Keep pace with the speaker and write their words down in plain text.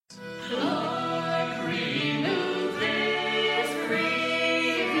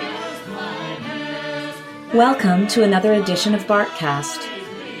Welcome to another edition of Bartcast,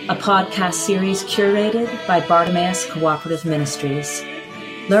 a podcast series curated by Bartimaeus Cooperative Ministries.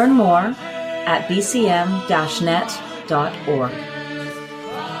 Learn more at bcm-net.org.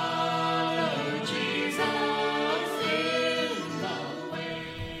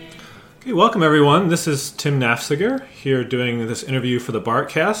 Okay, welcome everyone. This is Tim Nafziger here doing this interview for the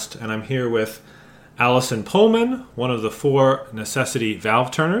Bartcast, and I'm here with Allison Pullman, one of the 4 necessity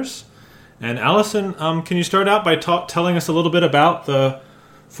valve turners. And Allison, can you start out by telling us a little bit about the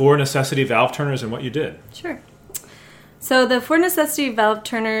 4 necessity valve turners and what you did? Sure. So the 4 necessity valve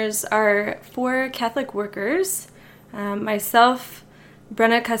turners are 4 Catholic workers, myself,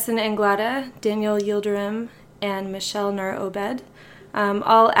 Brenna Cussin-Anglada, Daniel Yildirim, and Michelle Nar-Obed.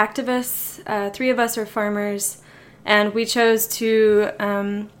 All activists, 3 of us are farmers, and we chose to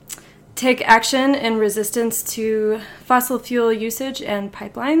take action in resistance to fossil fuel usage and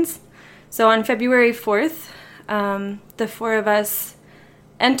pipelines. So on February 4th, the 4 of us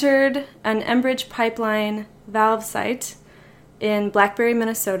entered an Enbridge pipeline valve site in Blackberry,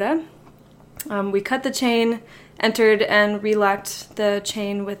 Minnesota. We cut the chain, entered and relocked the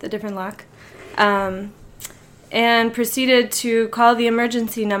chain with a different lock, and proceeded to call the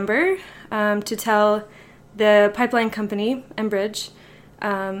emergency number to tell the pipeline company, Enbridge,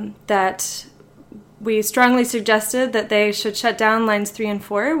 that we strongly suggested that they should shut down lines 3 and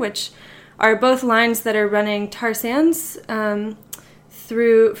 4, which are both lines that are running tar sands from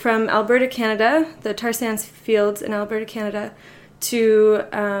Alberta, Canada, the tar sands fields in Alberta, Canada, to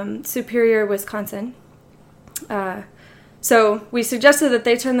Superior, Wisconsin. So we suggested that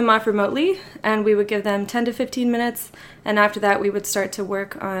they turn them off remotely, and we would give them 10 to 15 minutes, and after that we would start to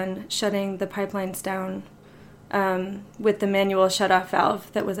work on shutting the pipelines down with the manual shut-off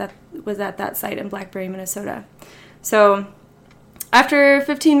valve that was at that site in Blackberry, Minnesota. So after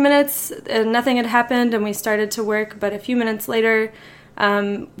 15 minutes, nothing had happened, and we started to work, but a few minutes later,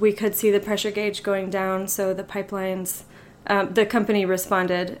 we could see the pressure gauge going down, so the pipelines, the company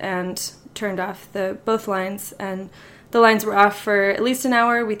responded and turned off both lines, and the lines were off for at least an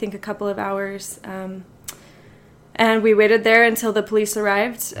hour, we think a couple of hours, and we waited there until the police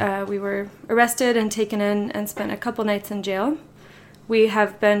arrived. We were arrested and taken in and spent a couple nights in jail. We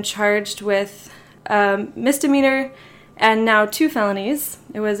have been charged with misdemeanor and now 2 felonies.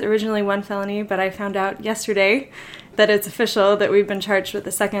 It was originally 1 felony, but I found out yesterday that it's official that we've been charged with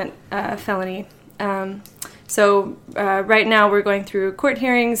a second felony. So right now we're going through court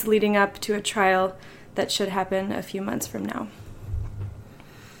hearings leading up to a trial that should happen a few months from now.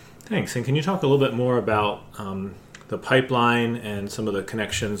 Thanks. And can you talk a little bit more about the pipeline and some of the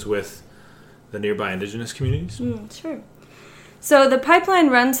connections with the nearby Indigenous communities? Sure. So the pipeline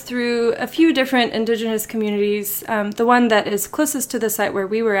runs through a few different Indigenous communities. The one that is closest to the site where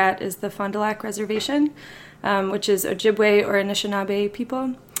we were at is the Fond du Lac Reservation, which is Ojibwe or Anishinaabe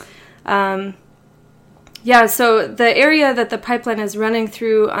people. So the area that the pipeline is running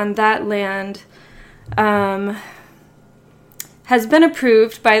through on that land has been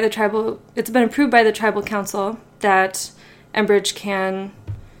approved by the tribal. It's been approved by the tribal council that Enbridge can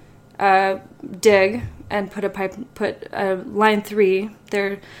dig and put a line 3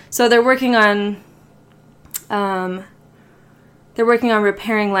 there. So they're working on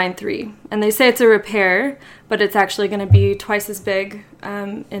repairing line 3, and they say it's a repair, but it's actually going to be twice as big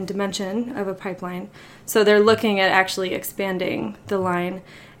in dimension of a pipeline. So they're looking at actually expanding the line,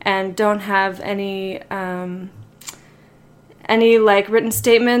 and don't have any written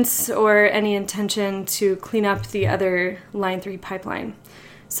statements or any intention to clean up the other line 3 pipeline.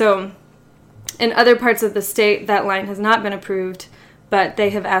 So in other parts of the state, that line has not been approved, but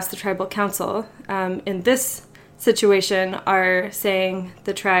they have asked the tribal council. In this situation, are saying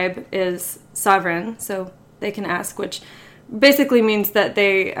the tribe is sovereign, so they can ask, which basically means that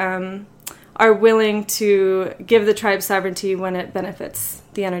they are willing to give the tribe sovereignty when it benefits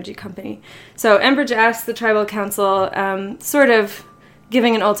the energy company. So Enbridge asked the tribal council, sort of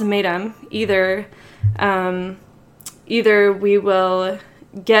giving an ultimatum: either we will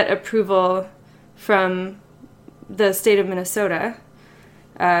get approval from the state of Minnesota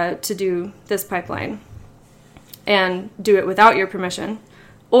to do this pipeline and do it without your permission,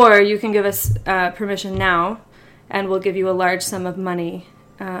 or you can give us permission now and we'll give you a large sum of money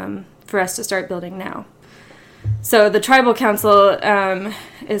for us to start building now. So the tribal council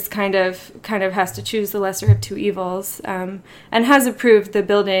is kind of has to choose the lesser of 2 evils, and has approved the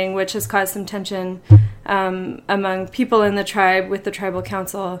building, which has caused some tension among people in the tribe with the tribal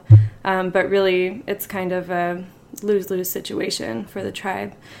council, but really it's kind of a lose-lose situation for the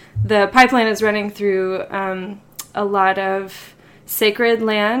tribe. The pipeline is running through a lot of sacred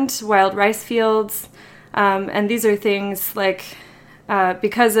land, wild rice fields, And these are things like,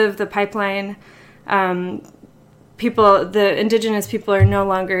 because of the pipeline, the indigenous people are no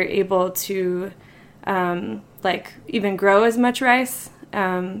longer able to even grow as much rice.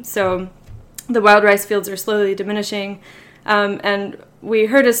 So the wild rice fields are slowly diminishing. And we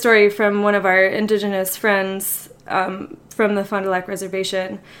heard a story from one of our indigenous friends from the Fond du Lac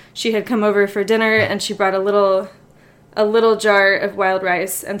Reservation. She had come over for dinner and she brought a little jar of wild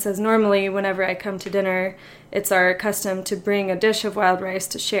rice and says, normally whenever I come to dinner, it's our custom to bring a dish of wild rice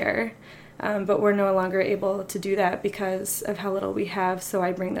to share. But we're no longer able to do that because of how little we have, so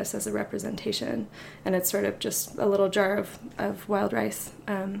I bring this as a representation. And it's sort of just a little jar of wild rice.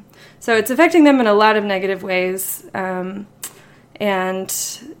 So it's affecting them in a lot of negative ways. And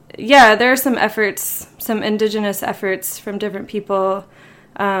yeah, there are some efforts, some indigenous efforts from different people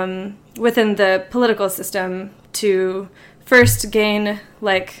within the political system to first gain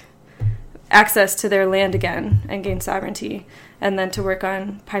access to their land again and gain sovereignty, and then to work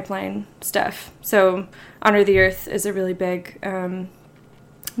on pipeline stuff. So Honor the Earth is a really big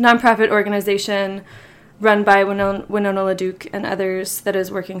nonprofit organization run by Winona LaDuke and others that is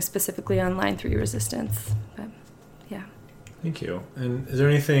working specifically on Line 3 resistance. But, yeah. Thank you. And is there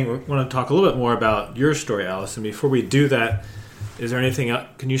anything, we want to talk a little bit more about your story, Allison. Before we do that, is there anything,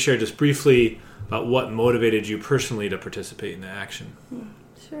 can you share just briefly about what motivated you personally to participate in the action?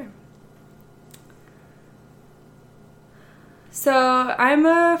 Sure. So I'm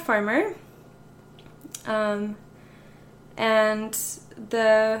a farmer, and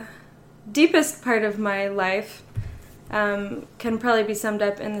the deepest part of my life can probably be summed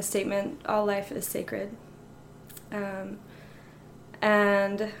up in the statement, all life is sacred.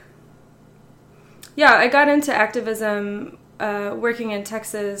 And yeah, I got into activism working in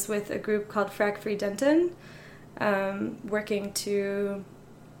Texas with a group called Frack Free Denton, working to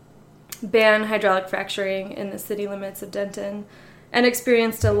ban hydraulic fracturing in the city limits of Denton, and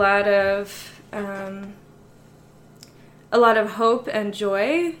experienced a lot of hope and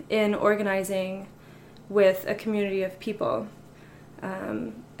joy in organizing with a community of people,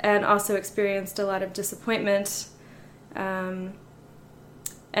 and also experienced a lot of disappointment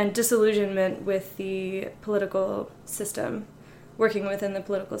and disillusionment with the political system, working within the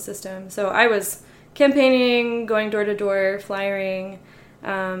political system. So I was campaigning, going door to door, flyering,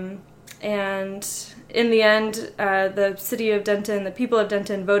 and in the end, the city of Denton, the people of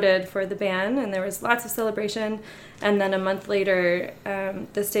Denton voted for the ban, and there was lots of celebration. And then a month later,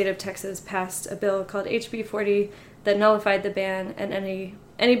 the state of Texas passed a bill called HB 40 that nullified the ban and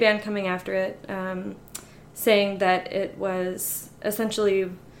any ban coming after it, saying that it was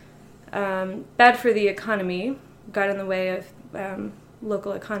essentially bad for the economy, got in the way of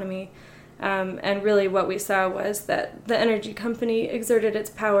local economy. And really what we saw was that the energy company exerted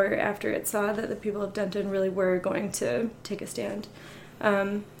its power after it saw that the people of Denton really were going to take a stand.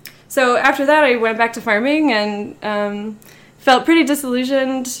 So after that, I went back to farming and felt pretty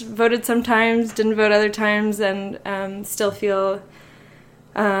disillusioned, voted sometimes, didn't vote other times, and still feel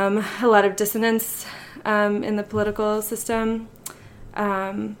a lot of dissonance in the political system.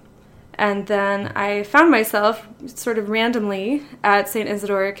 And then I found myself sort of randomly at St.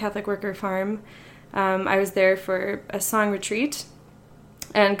 Isidore Catholic Worker Farm. I was there for a song retreat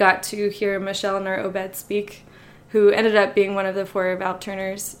and got to hear Michelle Nar-Obed speak, who ended up being one of the 4 valve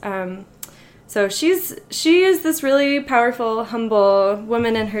turners. So she is this really powerful, humble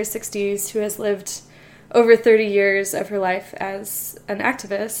woman in her 60s who has lived over 30 years of her life as an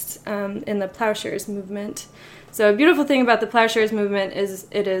activist in the Plowshares movement. So a beautiful thing about the Plowshares movement is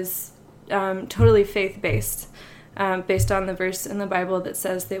it is totally faith-based, based on the verse in the Bible that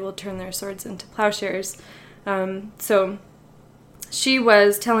says they will turn their swords into plowshares. So she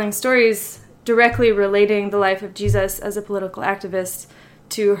was telling stories directly relating the life of Jesus as a political activist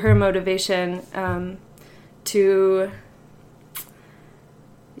to her motivation to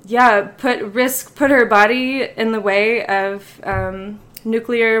put her body in the way of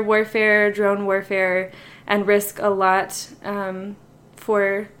nuclear warfare, drone warfare, and risk a lot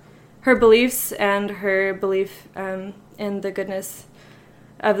for her beliefs and her belief in the goodness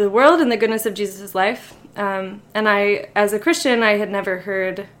of the world and the goodness of Jesus' life. And I, as a Christian, I had never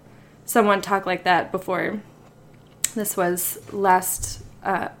heard someone talk like that before. This was last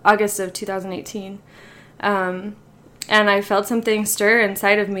August of 2018. And I felt something stir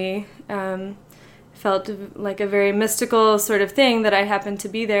inside of me. Felt like a very mystical sort of thing that I happened to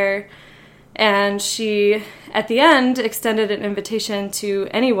be there. And she, at the end, extended an invitation to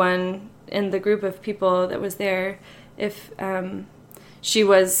anyone in the group of people that was there if she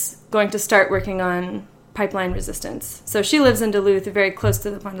was going to start working on pipeline resistance. So she lives in Duluth, very close to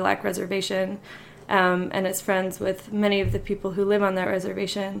the Fond du Lac Reservation, and is friends with many of the people who live on that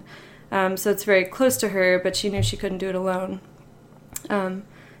reservation. So it's very close to her, but she knew she couldn't do it alone.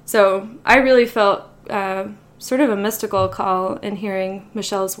 So I really felt sort of a mystical call in hearing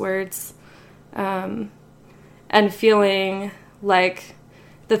Michelle's words, and feeling like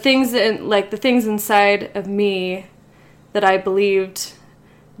the things inside of me that I believed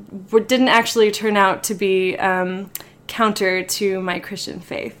didn't actually turn out to be counter to my Christian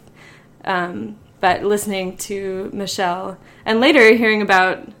faith. But listening to Michelle and later hearing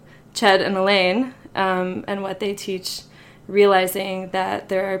about Ched and Elaine and what they teach, realizing that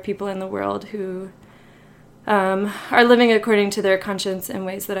there are people in the world who are living according to their conscience in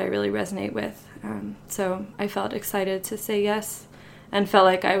ways that I really resonate with. So I felt excited to say yes, and felt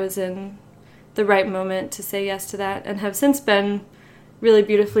like I was in the right moment to say yes to that, and have since been really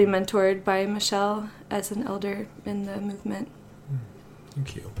beautifully mentored by Michelle as an elder in the movement.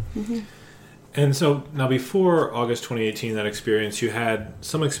 Thank you. Mm-hmm. And so now, before August 2018, that experience, you had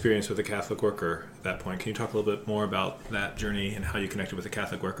some experience with a Catholic worker at that point. Can you talk a little bit more about that journey and how you connected with a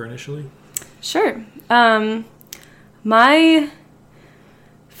Catholic worker initially? Sure. My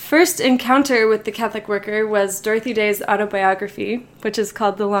first encounter with the Catholic worker was Dorothy Day's autobiography, which is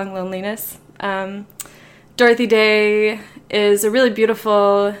called The Long Loneliness. Dorothy Day is a really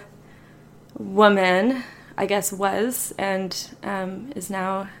beautiful woman, I guess was, and is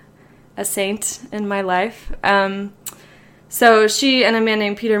now a saint in my life. So she and a man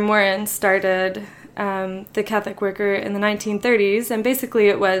named Peter Morin started the Catholic Worker in the 1930s, and basically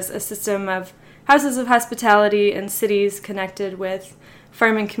it was a system of houses of hospitality in cities connected with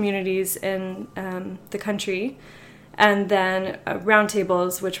farming communities in the country, and then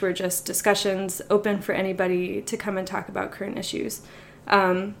roundtables, which were just discussions open for anybody to come and talk about current issues.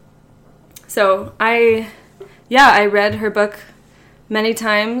 So I read her book many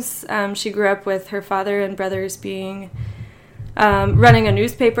times. She grew up with her father and brothers being running a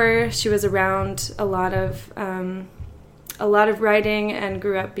newspaper. She was around a lot of writing, and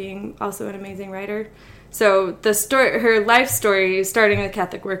grew up being also an amazing writer. So her life story, starting a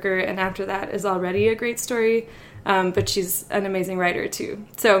Catholic worker, and after that, is already a great story. But she's an amazing writer too.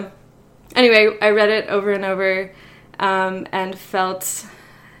 So anyway, I read it over and over, and felt,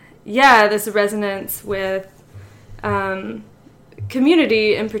 this resonance with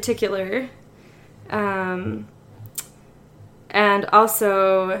community in particular, and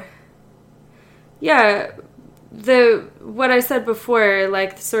also, what I said before,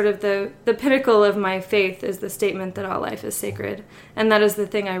 like sort of the pinnacle of my faith is the statement that all life is sacred, and that is the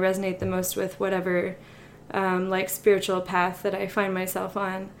thing I resonate the most with, whatever spiritual path that I find myself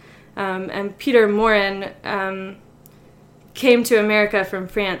on. And Peter Morin came to America from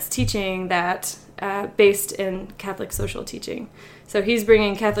France teaching that, based in Catholic social teaching. So he's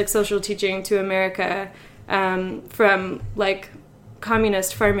bringing Catholic social teaching to America from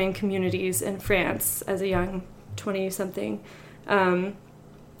communist farming communities in France as a young 20-something, and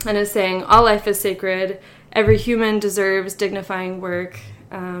is saying all life is sacred, every human deserves dignifying work,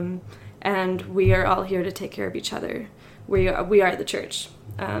 and we are all here to take care of each other. We are the church.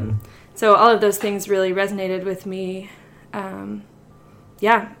 So all of those things really resonated with me, and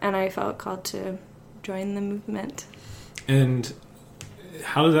I felt called to join the movement. And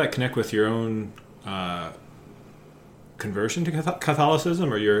how did that connect with your own conversion to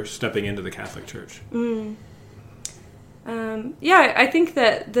Catholicism, or your stepping into the Catholic Church? I think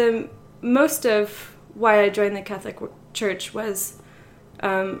that the most of why I joined the Catholic Church was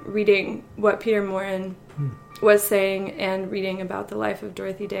reading what Peter Morin was saying and reading about the life of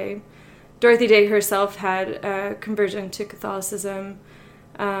Dorothy Day. Dorothy Day herself had a conversion to Catholicism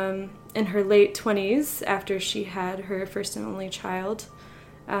in her late 20s after she had her first and only child.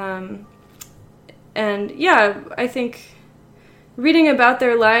 I think reading about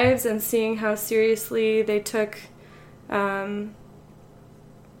their lives and seeing how seriously they took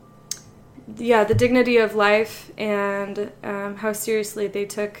the dignity of life, and how seriously they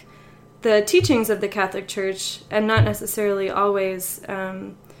took the teachings of the Catholic Church, and not necessarily always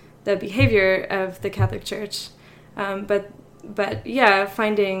the behavior of the Catholic Church, but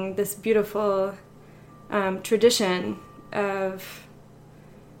finding this beautiful tradition of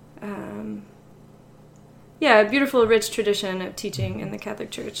a beautiful, rich tradition of teaching in the Catholic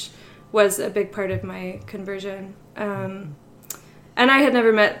Church was a big part of my conversion. And I had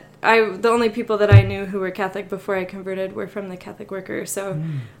never met, the only people that I knew who were Catholic before I converted were from the Catholic Worker. So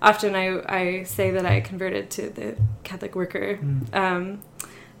often I say that I converted to the Catholic Worker.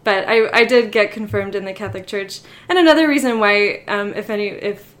 But I did get confirmed in the Catholic Church. And another reason why, if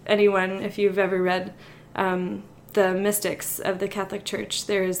you've ever read the mystics of the Catholic Church,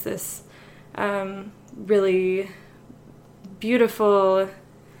 there is this really beautiful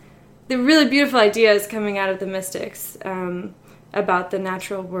ideas coming out of the mystics about the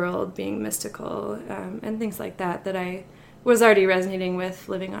natural world being mystical, and things like that I was already resonating with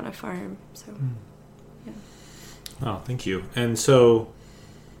living on a farm. So, yeah. Oh, thank you. And so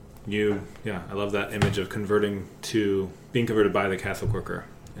I love that image of being converted by the Catholic worker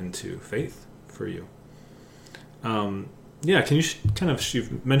into faith for you. Can you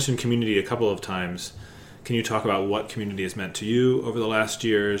you've mentioned community a couple of times. Can you talk about what community has meant to you over the last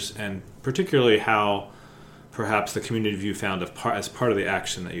years, and particularly how perhaps the community you found as part of the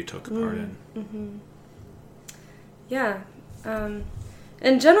action that you took part in? Mm-hmm. Yeah.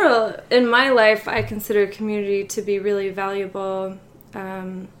 In general, in my life, I consider community to be really valuable,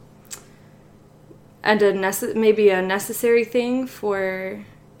 and maybe a necessary thing for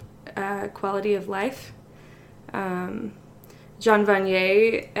quality of life. John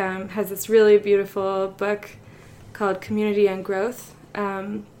Vanier has this really beautiful book called Community and Growth.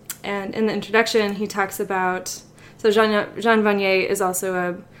 And in the introduction, he talks about... So Jean Vanier is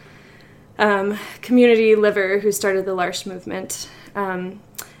also a community liver who started the L'Arche movement. And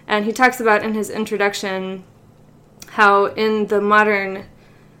he talks about in his introduction how in the modern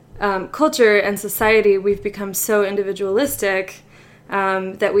culture and society we've become so individualistic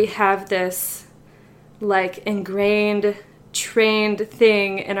that we have this ingrained, trained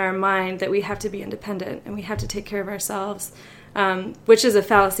thing in our mind that we have to be independent and we have to take care of ourselves, which is a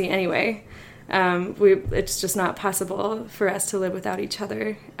fallacy anyway. It's just not possible for us to live without each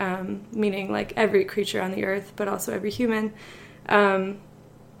other, meaning every creature on the earth, but also every human. And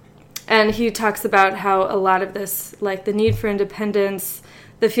he talks about how a lot of this, the need for independence,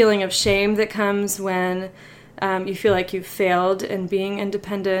 the feeling of shame that comes when you feel like you've failed in being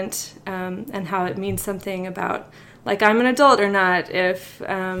independent, and how it means something about I'm an adult or not if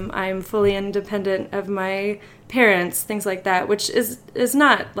I'm fully independent of my parents, things like that, which is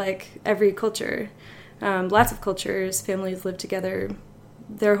not every culture. Lots of cultures, families live together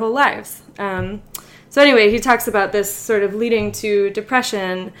their whole lives. So anyway, he talks about this sort of leading to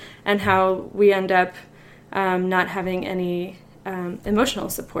depression and how we end up not having any emotional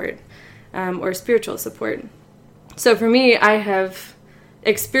support or spiritual support. So for me, I have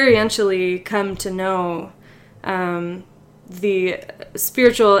experientially come to know the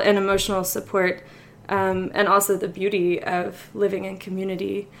spiritual and emotional support, and also the beauty of living in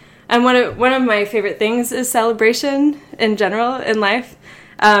community. And one of my favorite things is celebration in general in life.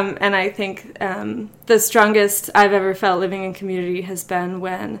 And I think the strongest I've ever felt living in community has been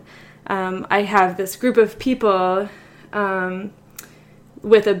when I have this group of people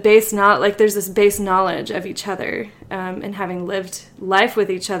with a base there's this base knowledge of each other, and having lived life with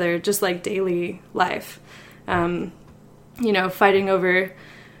each other, just daily life. Fighting over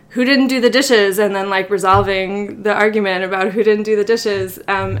who didn't do the dishes, and then resolving the argument about who didn't do the dishes,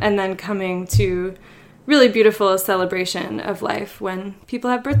 and then coming to really beautiful celebration of life when people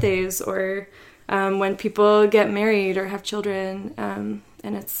have birthdays or when people get married or have children. And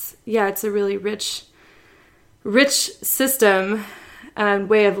it's a really rich system and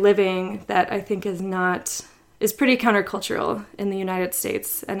way of living that I think is pretty countercultural in the United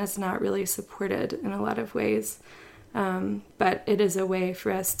States, and it's not really supported in a lot of ways. But it is a way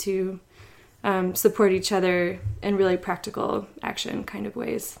for us to support each other in really practical action kind of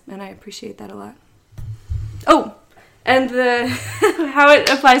ways, and I appreciate that a lot. Oh, and how it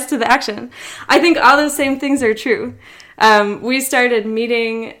applies to the action. I think all those same things are true. We started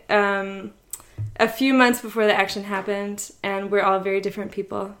meeting a few months before the action happened, and we're all very different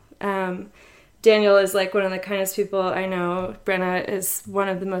people. Daniel is one of the kindest people I know. Brenna is one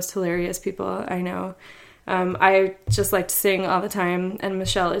of the most hilarious people I know. I just like to sing all the time, and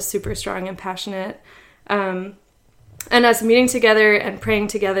Michelle is super strong and passionate. And us meeting together and praying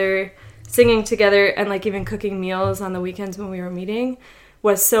together, singing together, and even cooking meals on the weekends when we were meeting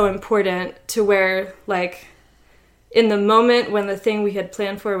was so important to where in the moment when the thing we had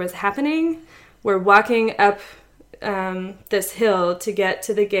planned for was happening, we're walking up this hill to get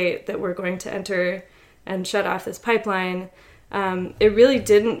to the gate that we're going to enter and shut off this pipeline. It really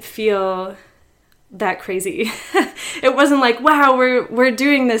didn't feel that crazy. It wasn't wow, we're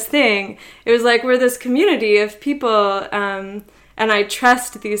doing this thing. It was we're this community of people, and I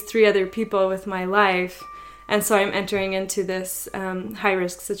trust these 3 other people with my life, and so I'm entering into this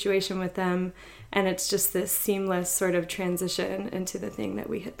high-risk situation with them, and it's just this seamless sort of transition into the thing that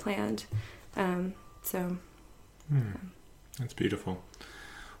we had planned. That's beautiful.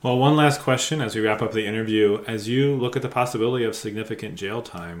 Well, one last question as we wrap up the interview. As you look at the possibility of significant jail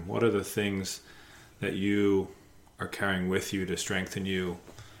time, what are the things that you are carrying with you to strengthen you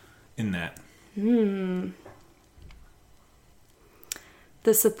in that?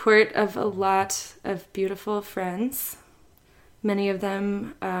 The support of a lot of beautiful friends, many of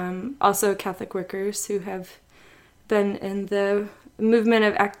them also Catholic workers who have been in the movement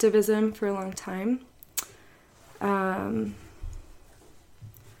of activism for a long time.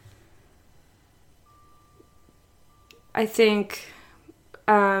 I think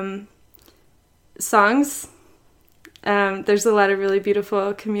songs. There's a lot of really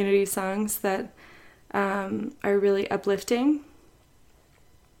beautiful community songs that are really uplifting.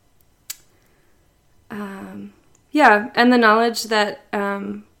 And the knowledge that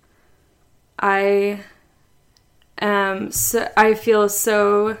I feel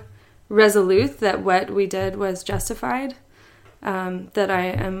so resolute that what we did was justified, that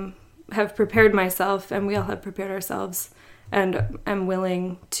I have prepared myself, and we all have prepared ourselves, and am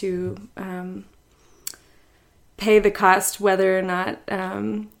willing to pay the cost, whether or not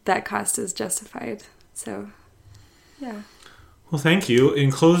that cost is justified. So, yeah. Well, thank you.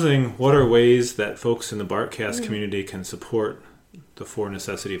 In closing, what are ways that folks in the BARTcast community can support the 4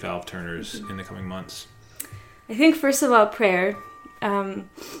 Necessity Valve Turners in the coming months? I think, first of all, prayer.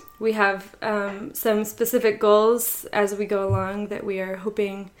 We have some specific goals as we go along that we are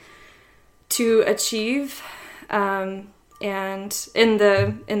hoping to achieve, and in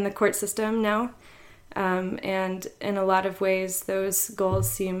the court system now. And in a lot of ways, those goals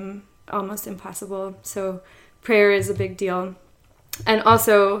seem almost impossible. So prayer is a big deal. And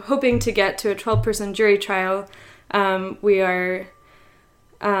also hoping to get to a 12-person jury trial. We are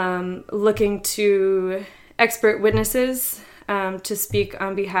looking to expert witnesses to speak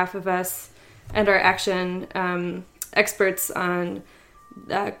on behalf of us and our action, experts on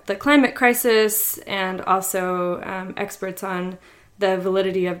the climate crisis, and also experts on the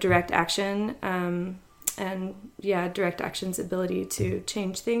validity of direct action, direct action's ability to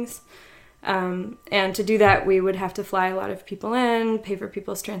change things. And to do that, we would have to fly a lot of people in, pay for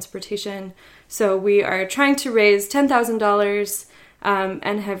people's transportation. So we are trying to raise $10,000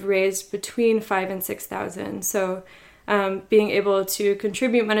 and have raised between $5,000 and $6,000. So being able to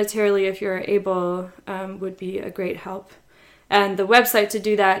contribute monetarily, if you're able, would be a great help. And the website to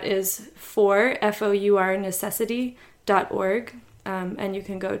do that is fournecessity.org, and you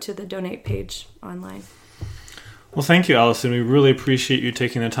can go to the donate page online. Well, thank you, Allison. We really appreciate you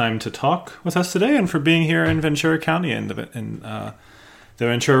taking the time to talk with us today, and for being here in Ventura County and the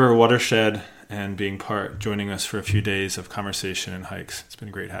Ventura River watershed, and joining us for a few days of conversation and hikes. It's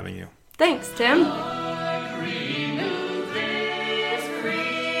been great having you. Thanks, Tim.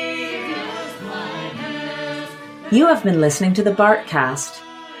 You have been listening to the BARTcast,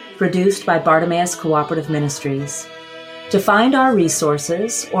 produced by Bartimaeus Cooperative Ministries. To find our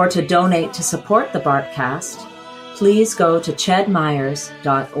resources or to donate to support the BARTcast, please go to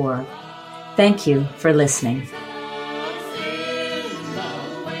chedmyers.org. Thank you for listening.